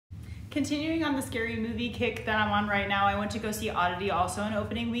Continuing on the scary movie kick that I'm on right now, I went to go see Oddity also on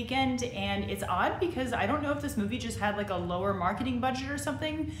opening weekend, and it's odd because I don't know if this movie just had like a lower marketing budget or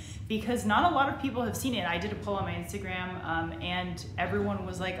something, because not a lot of people have seen it. I did a poll on my Instagram and everyone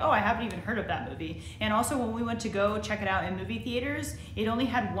was like, oh, I haven't even heard of that movie. And also when we went to go check it out in movie theaters, it only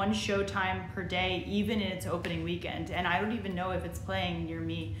had one show time per day, even in its opening weekend. And I don't even know if it's playing near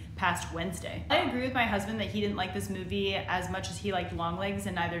me past Wednesday. I agree with my husband that he didn't like this movie as much as he liked Longlegs,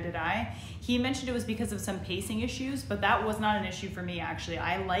 and neither did I. He mentioned it was because of some pacing issues, but that was not an issue for me actually.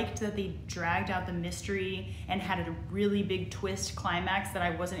 I liked that they dragged out the mystery and had a really big twist climax that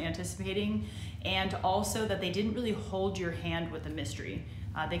I wasn't anticipating, and also that they didn't really hold your hand with the mystery.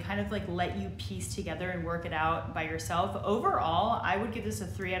 They kind of like let you piece together and work it out by yourself. Overall, I would give this a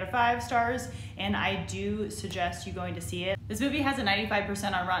 3 out of 5 stars, and I do suggest you going to see it. This movie has a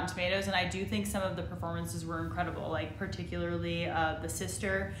 95% on Rotten Tomatoes, and I do think some of the performances were incredible, like particularly the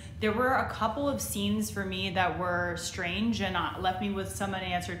sister. There were a couple of scenes for me that were strange and left me with some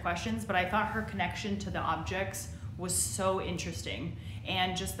unanswered questions, but I thought her connection to the objects was so interesting.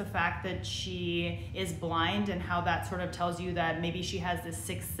 And just the fact that she is blind and how that sort of tells you that maybe she has this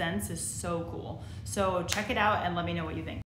sixth sense is so cool. So check it out and let me know what you think.